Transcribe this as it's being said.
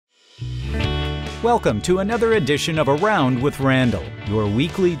Welcome to another edition of Around with Randall, your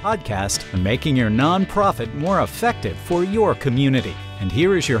weekly podcast on making your nonprofit more effective for your community. And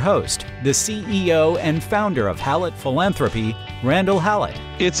here is your host, the CEO and founder of Hallett Philanthropy, Randall Hallett.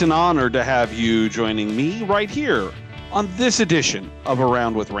 It's an honor to have you joining me right here on this edition of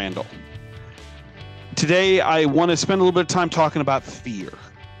Around with Randall. Today, I want to spend a little bit of time talking about fear.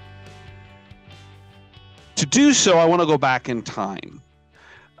 To do so, I want to go back in time.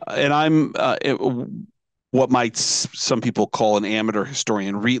 And I'm what some people call an amateur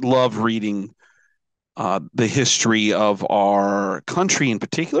historian. Love reading the history of our country in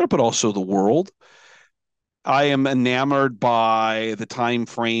particular, but also the world. I am enamored by the time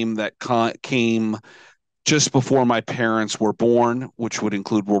frame that came just before my parents were born, which would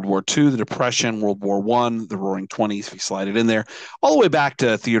include World War II, the Depression, World War I, the Roaring '20s, if you slide it in there, all the way back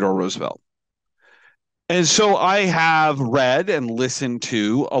to Theodore Roosevelt. And so I have read and listened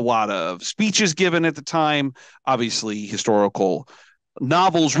to a lot of speeches given at the time, obviously historical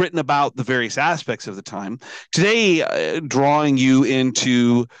novels written about the various aspects of the time. Today, drawing you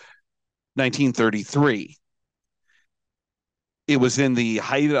into 1933. It was in the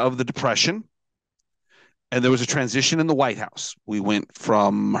height of the Depression, and there was a transition in the White House. We went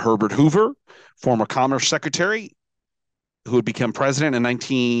from Herbert Hoover, former Commerce Secretary, who had become president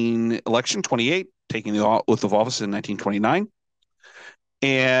in election 28, taking the oath of office in 1929,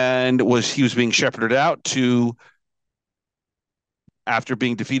 and he was being shepherded out to, after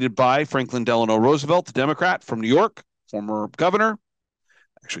being defeated by Franklin Delano Roosevelt, the Democrat from New York, former governor,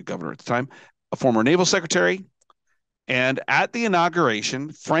 actually governor at the time, a former naval secretary. And at the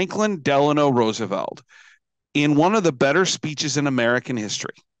inauguration, Franklin Delano Roosevelt, in one of the better speeches in American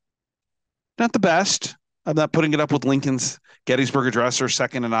history, not the best, I'm not putting it up with Lincoln's Gettysburg Address or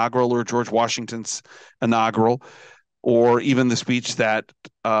second inaugural or George Washington's inaugural, or even the speech that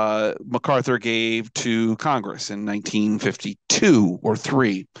MacArthur gave to Congress in 1952 or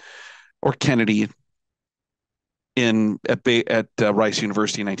 3, or Kennedy at Rice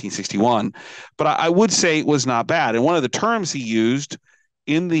University in 1961. But I would say it was not bad. And one of the terms he used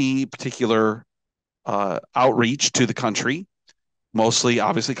in the particular outreach to the country, mostly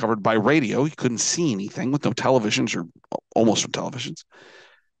obviously covered by radio. You couldn't see anything with no televisions, or almost no televisions.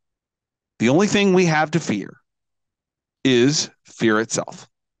 The only thing we have to fear is fear itself.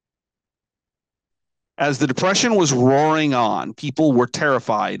 As the Depression was roaring on, people were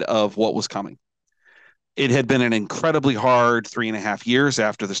terrified of what was coming. It had been an incredibly hard 3.5 years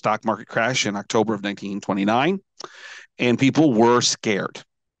after the stock market crash in October of 1929, and people were scared.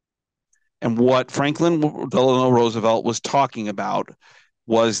 And what Franklin Delano Roosevelt was talking about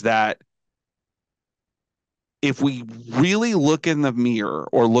was that if we really look in the mirror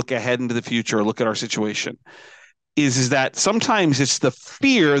or look ahead into the future or look at our situation, is that sometimes it's the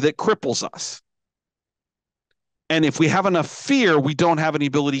fear that cripples us. And if we have enough fear, we don't have any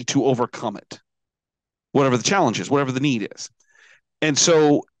ability to overcome it, whatever the challenge is, whatever the need is. And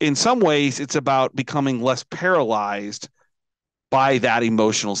so in some ways, it's about becoming less paralyzed by that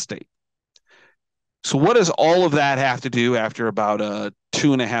emotional state. So what does all of that have to do after about a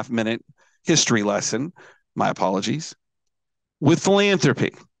 2.5-minute history lesson? My apologies. With philanthropy.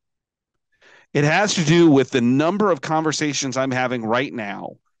 It has to do with the number of conversations I'm having right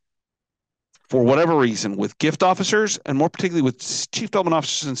now, for whatever reason, with gift officers, and more particularly with chief development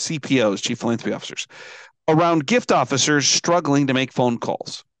officers and CPOs, chief philanthropy officers, around gift officers struggling to make phone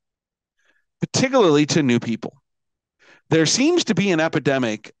calls, particularly to new people. There seems to be an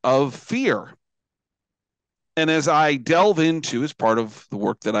epidemic of fear. And as I delve into, as part of the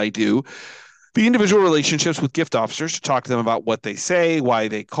work that I do, the individual relationships with gift officers, to talk to them about what they say, why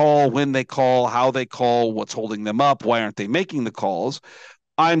they call, when they call, how they call, what's holding them up, why aren't they making the calls,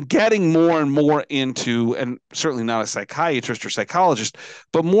 I'm getting more and more into, and certainly not a psychiatrist or psychologist,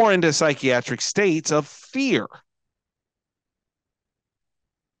 but more into psychiatric states of fear.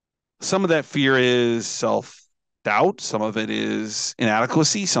 Some of that fear is self-doubt. Some of it is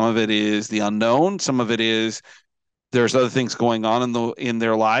inadequacy. Some of it is the unknown. Some of it is there's other things going on in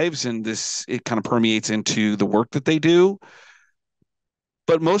their lives, and it kind of permeates into the work that they do.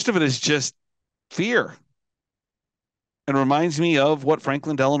 But most of it is just fear. And reminds me of what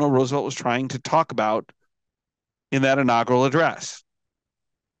Franklin Delano Roosevelt was trying to talk about in that inaugural address.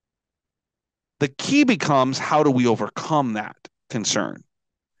 The key becomes, how do we overcome that concern?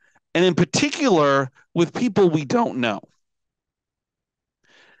 And in particular, with people we don't know.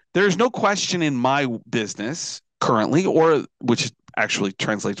 There's no question in my business currently, or which actually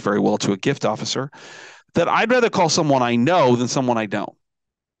translates very well to a gift officer, that I'd rather call someone I know than someone I don't.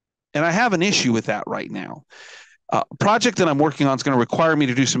 And I have an issue with that right now. Project that I'm working on is going to require me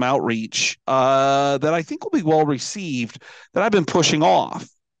to do some outreach that I think will be well received, that I've been pushing off.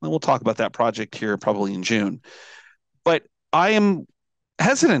 And we'll talk about that project here probably in June. But I am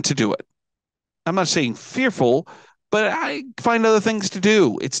hesitant to do it. I'm not saying fearful, but I find other things to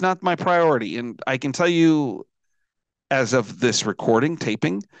do. It's not my priority. And I can tell you, as of this recording,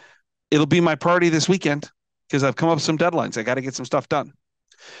 taping, it'll be my priority this weekend because I've come up with some deadlines. I got to get some stuff done.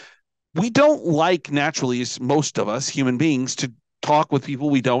 We don't like, naturally, as most of us human beings, to talk with people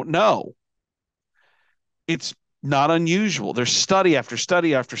we don't know. It's not unusual. There's study after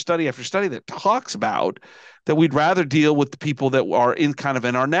study after study after study that talks about that we'd rather deal with the people that are in kind of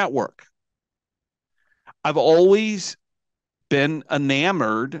in our network. I've always been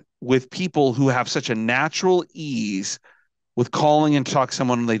enamored with people who have such a natural ease with calling and talk to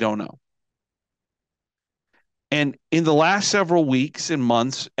someone they don't know. And in the last several weeks and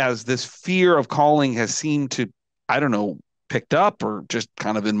months, as this fear of calling has seemed to, I don't know, picked up or just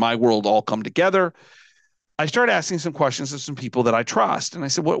kind of in my world all come together, I started asking some questions of some people that I trust. And I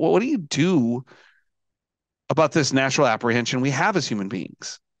said, what do you do about this natural apprehension we have as human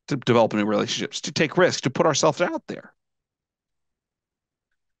beings to develop new relationships, to take risks, to put ourselves out there?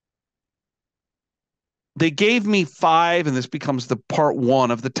 They gave me 5, and this becomes the part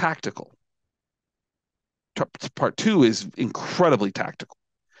 1 of the tactical. Part 2 is incredibly tactical.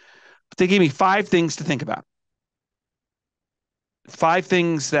 But they gave me 5 things to think about. 5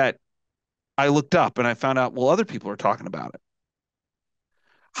 things that I looked up and I found out, well, other people are talking about it.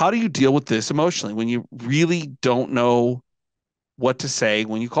 How do you deal with this emotionally when you really don't know what to say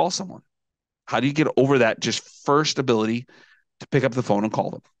when you call someone? How do you get over that just first ability to pick up the phone and call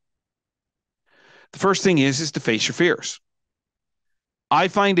them? The first thing is to face your fears. I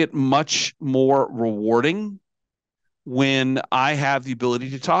find it much more rewarding when I have the ability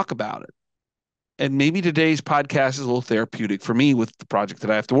to talk about it. And maybe today's podcast is a little therapeutic for me with the project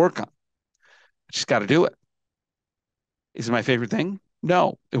that I have to work on. I just got to do it. Is it my favorite thing?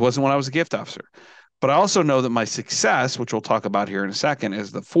 No, it wasn't when I was a gift officer. But I also know that my success, which we'll talk about here in a second,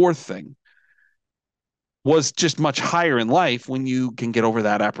 is the 4th thing, was just much higher in life when you can get over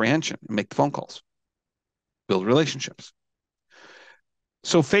that apprehension and make the phone calls, build relationships.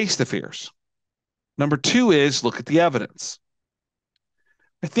 So face the fears. Number 2 is look at the evidence.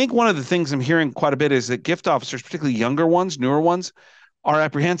 I think one of the things I'm hearing quite a bit is that gift officers, particularly younger ones, newer ones, are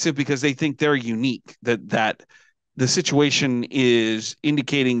apprehensive because they think they're unique, that the situation is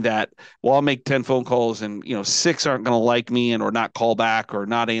indicating that, well, I'll make 10 phone calls and 6 aren't going to like me and or not call back or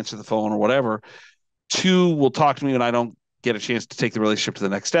not answer the phone or whatever. 2 will talk to me and I don't get a chance to take the relationship to the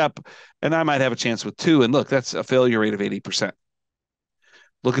next step. And I might have a chance with 2. And look, that's a failure rate of 80%.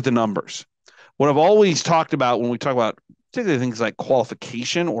 Look at the numbers. What I've always talked about when we talk about particularly things like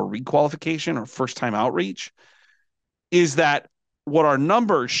qualification or requalification or first-time outreach is that what our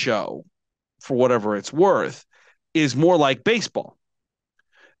numbers show, for whatever it's worth, is more like baseball.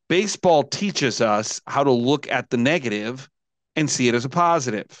 Baseball teaches us how to look at the negative and see it as a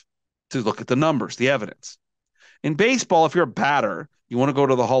positive, to look at the numbers, the evidence. In baseball, if you're a batter, you want to go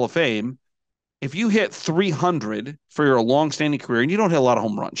to the Hall of Fame, if you hit 300 for your long-standing career and you don't hit a lot of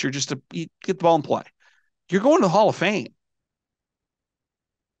home runs, you get the ball and play, you're going to the Hall of Fame.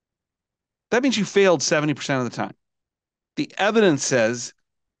 That means you failed 70% of the time. The evidence says,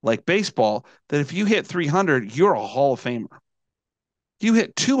 like baseball, that if you hit 300, you're a Hall of Famer. If you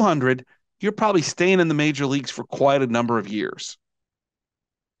hit 200, you're probably staying in the major leagues for quite a number of years.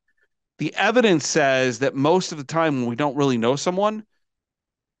 The evidence says that most of the time when we don't really know someone,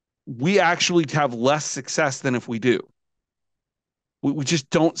 we actually have less success than if we do. We just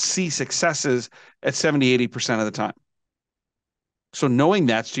don't see successes at 70, 80% of the time. So knowing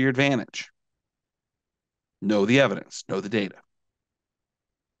that's to your advantage. Know the evidence, know the data.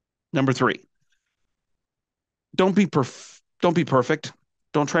 Number 3, don't be perfect.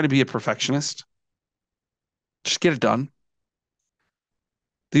 Don't try to be a perfectionist. Just get it done.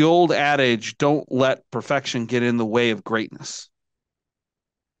 The old adage, don't let perfection get in the way of greatness.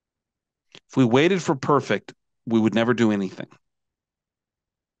 If we waited for perfect, we would never do anything.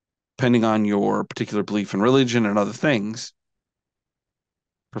 Depending on your particular belief in religion and other things,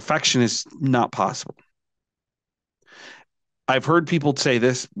 perfection is not possible. I've heard people say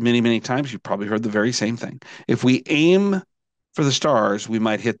this many, many times. You've probably heard the very same thing. If we aim for the stars, we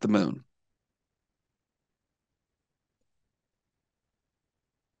might hit the moon.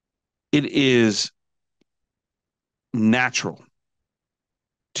 It is natural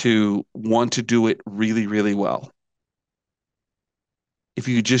to want to do it really, really well. If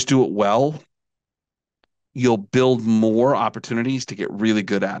you just do it well, you'll build more opportunities to get really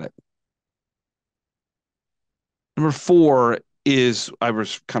good at it. Number four is, I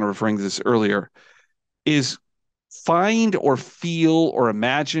was kind of referring to this earlier, is find or feel or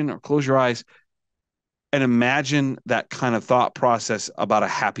imagine or close your eyes and imagine that kind of thought process about a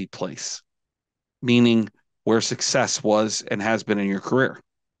happy place, meaning where success was and has been in your career.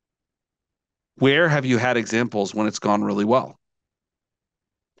 Where have you had examples when it's gone really well?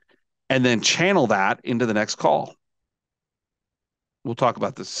 And then channel that into the next call. We'll talk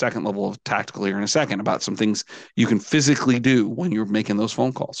about the second level of tactical here in a second, about some things you can physically do when you're making those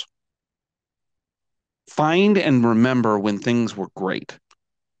phone calls. Find and remember when things were great,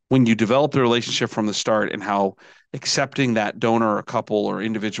 when you developed the relationship from the start, and how accepting that donor or couple or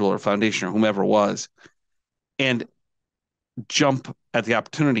individual or foundation or whomever was, and jump at the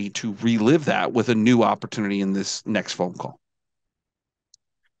opportunity to relive that with a new opportunity in this next phone call.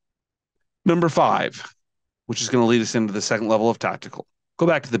 Number five, which is going to lead us into the second level of tactical. Go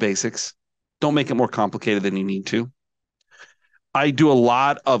back to the basics. Don't make it more complicated than you need to. I do a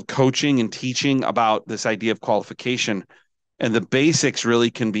lot of coaching and teaching about this idea of qualification. And the basics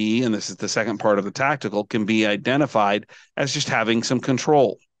really can be, and this is the second part of the tactical, can be identified as just having some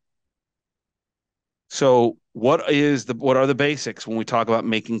control. So what are the basics when we talk about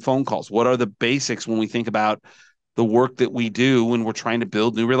making phone calls? What are the basics when we think about the work that we do when we're trying to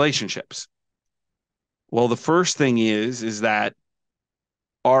build new relationships? Well, the first thing is that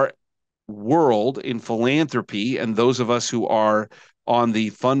our world in philanthropy, and those of us who are on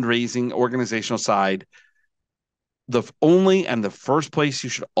the fundraising organizational side, the only and the first place you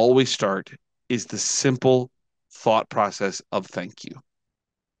should always start is the simple thought process of thank you.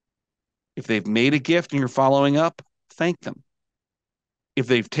 If they've made a gift and you're following up, thank them. If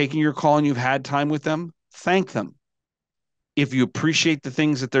they've taken your call and you've had time with them, thank them. If you appreciate the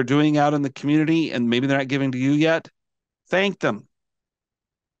things that they're doing out in the community and maybe they're not giving to you yet, thank them.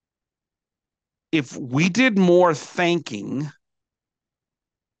 If we did more thanking,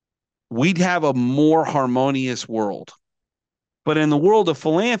 we'd have a more harmonious world. But in the world of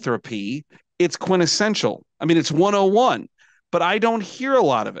philanthropy, it's quintessential. I mean, it's 101, but I don't hear a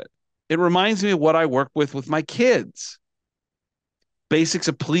lot of it. It reminds me of what I work with my kids. Basics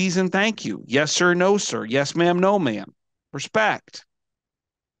of please and thank you. Yes, sir, no, sir. Yes, ma'am, no, ma'am. Respect.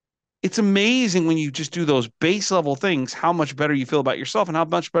 It's amazing when you just do those base level things, how much better you feel about yourself and how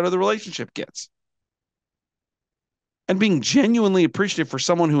much better the relationship gets. And being genuinely appreciative for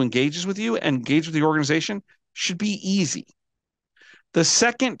someone who engages with you and engages with the organization should be easy. The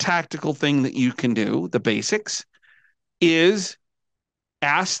second tactical thing that you can do, the basics, is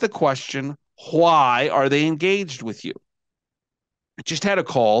ask the question, why are they engaged with you? I just had a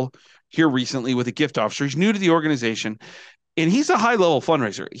call here recently with a gift officer. He's new to the organization, and he's a high-level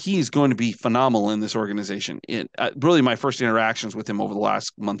fundraiser. He's going to be phenomenal in this organization. Really, my first interactions with him over the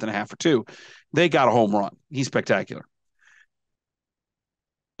last month and a half or two, they got a home run. He's spectacular.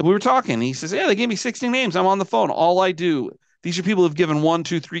 We were talking. He says, yeah, they gave me 16 names. I'm on the phone. All I do, these are people who've given 1,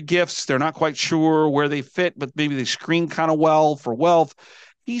 2, 3 gifts. They're not quite sure where they fit, but maybe they screen kind of well for wealth.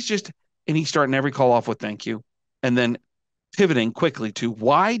 He's starting every call off with thank you. And then pivoting quickly to,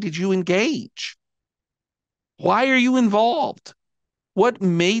 why did you engage? Why are you involved? What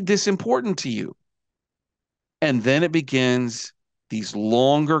made this important to you? And then it begins these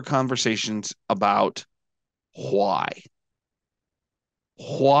longer conversations about why.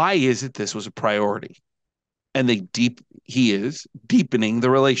 Why is it this was a priority? And he is deepening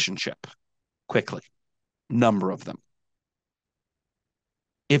the relationship quickly. Number of them.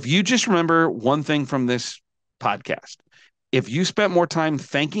 If you just remember one thing from this podcast, if you spent more time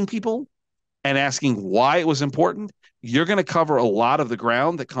thanking people and asking why it was important, you're going to cover a lot of the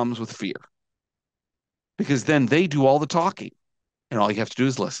ground that comes with fear. Because then they do all the talking, and all you have to do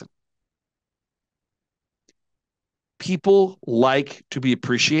is listen. People like to be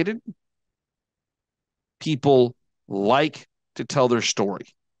appreciated. People like to tell their story.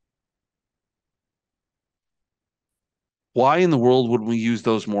 Why in the world would we use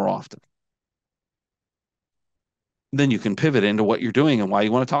those more often? Then you can pivot into what you're doing and why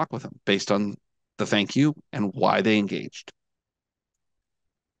you want to talk with them based on the thank you and why they engaged.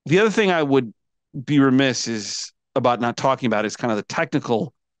 The other thing I would be remiss is about not talking about is kind of the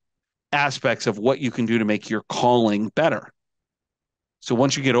technical aspects of what you can do to make your calling better. So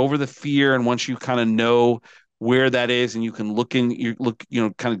once you get over the fear and once you kind of know where that is and you can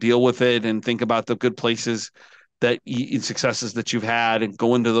kind of deal with it and think about the good places successes that you've had and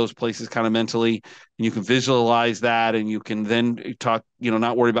go into those places kind of mentally, and you can visualize that and you can then talk,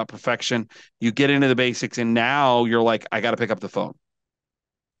 not worry about perfection. You get into the basics and now you're like, I got to pick up the phone.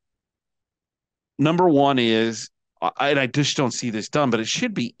 Number one is, and I just don't see this done, but it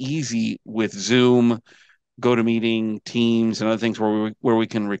should be easy with Zoom, GoToMeeting, Teams, and other things where we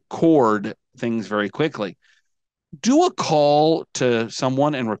can record things very quickly. Do a call to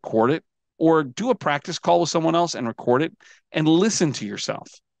someone and record it, or do a practice call with someone else and record it and listen to yourself.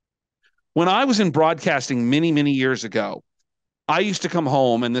 When I was in broadcasting many, many years ago, I used to come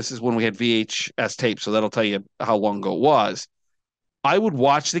home, and this is when we had VHS tapes, so that'll tell you how long ago it was. I would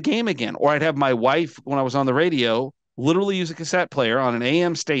watch the game again, or I'd have my wife, when I was on the radio, literally use a cassette player on an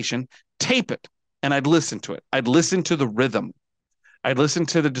AM station, tape it, and I'd listen to it. I'd listen to the rhythm. I'd listen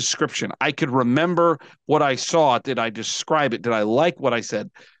to the description. I could remember what I saw. Did I describe it? Did I like what I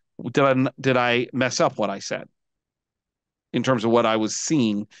said? Did I mess up what I said in terms of what I was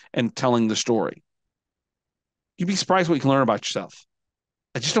seeing and telling the story? You'd be surprised what you can learn about yourself.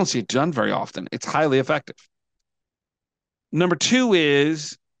 I just don't see it done very often. It's highly effective. Number two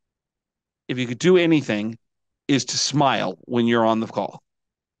is, if you could do anything, is to smile when you're on the call.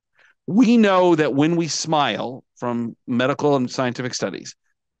 We know that when we smile, from medical and scientific studies,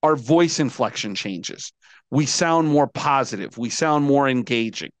 our voice inflection changes. We sound more positive. We sound more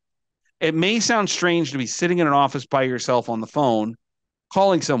engaging. It may sound strange to be sitting in an office by yourself on the phone,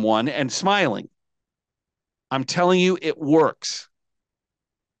 calling someone and smiling. I'm telling you, it works.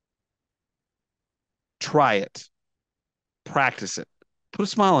 Try it. Practice it. Put a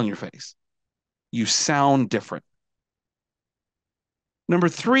smile on your face. You sound different. Number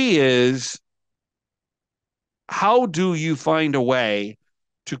three is, how do you find a way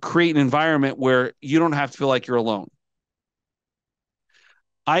to create an environment where you don't have to feel like you're alone?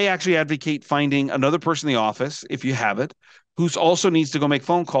 I actually advocate finding another person in the office, if you have it, who's also needs to go make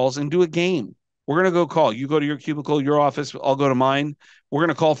phone calls and do a game. We're going to go call. You go to your cubicle, your office, I'll go to mine. We're going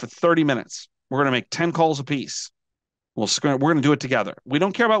to call for 30 minutes. We're going to make 10 calls apiece. We're going to do it together. We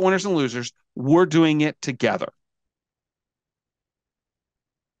don't care about winners and losers. We're doing it together.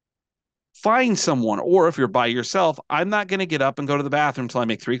 Find someone, or if you're by yourself, I'm not going to get up and go to the bathroom until I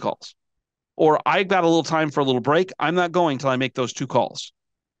make 3 calls. Or I've got a little time for a little break. I'm not going until I make those 2 calls.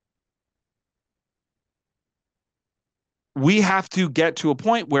 We have to get to a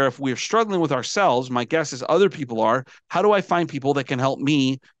point where if we're struggling with ourselves, my guess is other people are, how do I find people that can help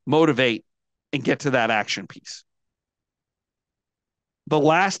me motivate and get to that action piece? The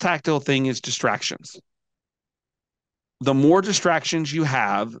last tactile thing is distractions. The more distractions you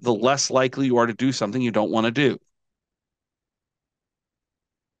have, the less likely you are to do something you don't want to do.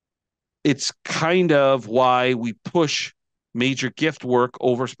 It's kind of why we push major gift work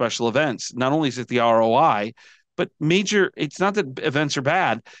over special events. Not only is it the ROI, but it's not that events are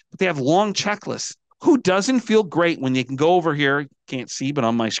bad, but they have long checklists. Who doesn't feel great when you can go over here, can't see, but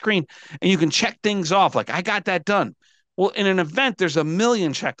on my screen, and you can check things off like, I got that done. Well, in an event, there's a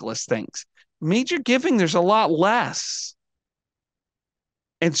million checklist things. Major giving, there's a lot less.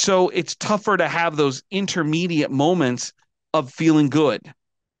 And so it's tougher to have those intermediate moments of feeling good.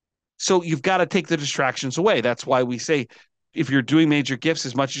 So you've got to take the distractions away. That's why we say, if you're doing major gifts,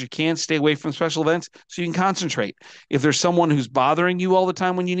 as much as you can, stay away from special events so you can concentrate. If there's someone who's bothering you all the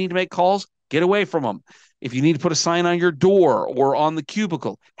time when you need to make calls, get away from them. If you need to put a sign on your door or on the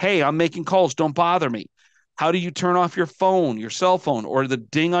cubicle, hey, I'm making calls, don't bother me. How do you turn off your phone, your cell phone, or the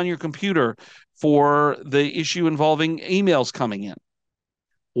ding on your computer for the issue involving emails coming in?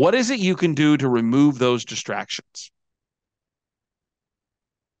 What is it you can do to remove those distractions?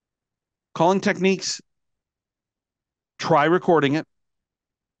 Calling techniques, try recording it,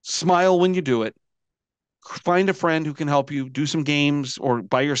 smile when you do it, find a friend who can help you, do some games, or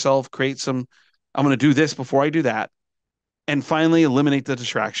by yourself, create some, I'm going to do this before I do that. And finally, eliminate the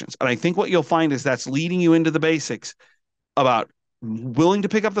distractions. And I think what you'll find is that's leading you into the basics about willing to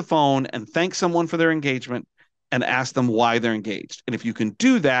pick up the phone and thank someone for their engagement and ask them why they're engaged. And if you can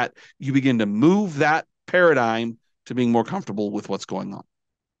do that, you begin to move that paradigm to being more comfortable with what's going on.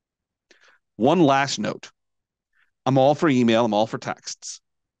 One last note. I'm all for email. I'm all for texts.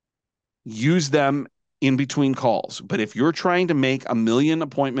 Use them in between calls. But if you're trying to make 1 million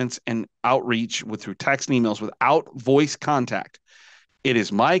appointments and outreach through text and emails without voice contact, it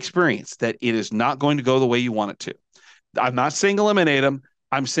is my experience that it is not going to go the way you want it to. I'm not saying eliminate them.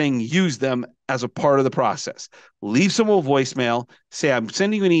 I'm saying use them as a part of the process. Leave someone a voicemail. Say, I'm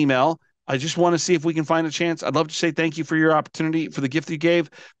sending you an email. I just want to see if we can find a chance. I'd love to say thank you for your opportunity, for the gift you gave.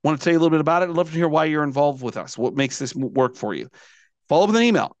 Want to tell you a little bit about it. I'd love to hear why you're involved with us. What makes this work for you? Follow up with an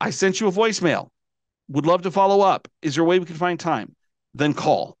email. I sent you a voicemail. Would love to follow up. Is there a way we can find time? Then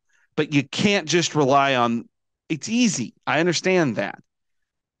call. But you can't just rely on, it's easy. I understand that.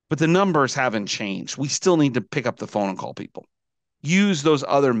 But the numbers haven't changed. We still need to pick up the phone and call people. Use those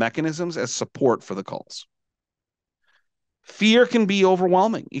other mechanisms as support for the calls. Fear can be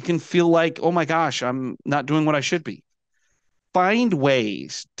overwhelming. You can feel like, oh my gosh, I'm not doing what I should be. Find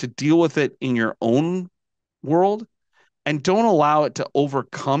ways to deal with it in your own world and don't allow it to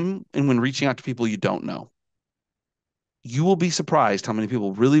overcome and when reaching out to people you don't know. You will be surprised how many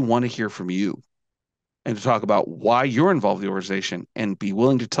people really want to hear from you and to talk about why you're involved in the organization and be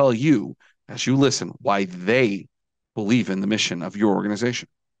willing to tell you as you listen why they believe in the mission of your organization.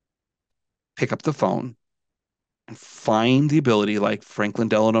 Pick up the phone and find the ability, like Franklin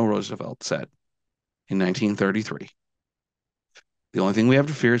Delano Roosevelt said in 1933. The only thing we have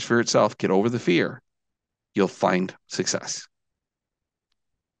to fear is fear itself. Get over the fear. You'll find success.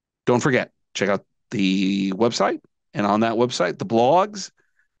 Don't forget, check out the website. And on that website, the blogs,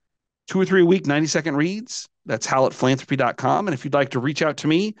 2 or 3 a week, 90-second reads. That's hallettphilanthropy.com. And if you'd like to reach out to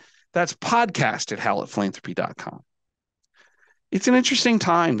me, that's podcast@hallettphilanthropy.com. It's an interesting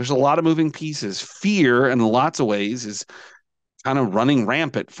time. There's a lot of moving pieces. Fear, in lots of ways, is kind of running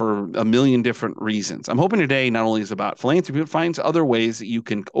rampant for a million different reasons. I'm hoping today not only is about philanthropy, but finds other ways that you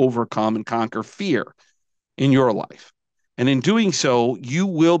can overcome and conquer fear in your life. And in doing so, you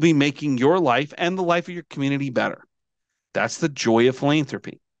will be making your life and the life of your community better. That's the joy of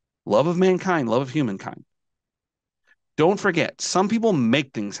philanthropy. Love of mankind, love of humankind. Don't forget, some people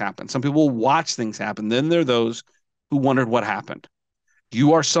make things happen. Some people watch things happen. Then there are those who wondered what happened.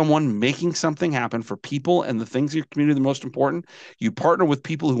 You are someone making something happen for people and the things in your community the most important. You partner with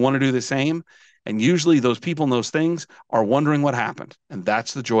people who want to do the same. And usually those people and those things are wondering what happened. And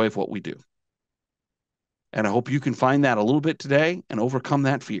that's the joy of what we do. And I hope you can find that a little bit today and overcome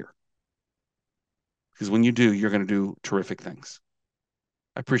that fear. Because when you do, you're going to do terrific things.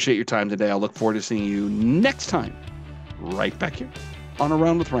 I appreciate your time today. I look forward to seeing you next time, right back here on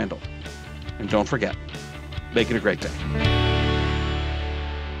Around with Randall. And don't forget, make it a great day.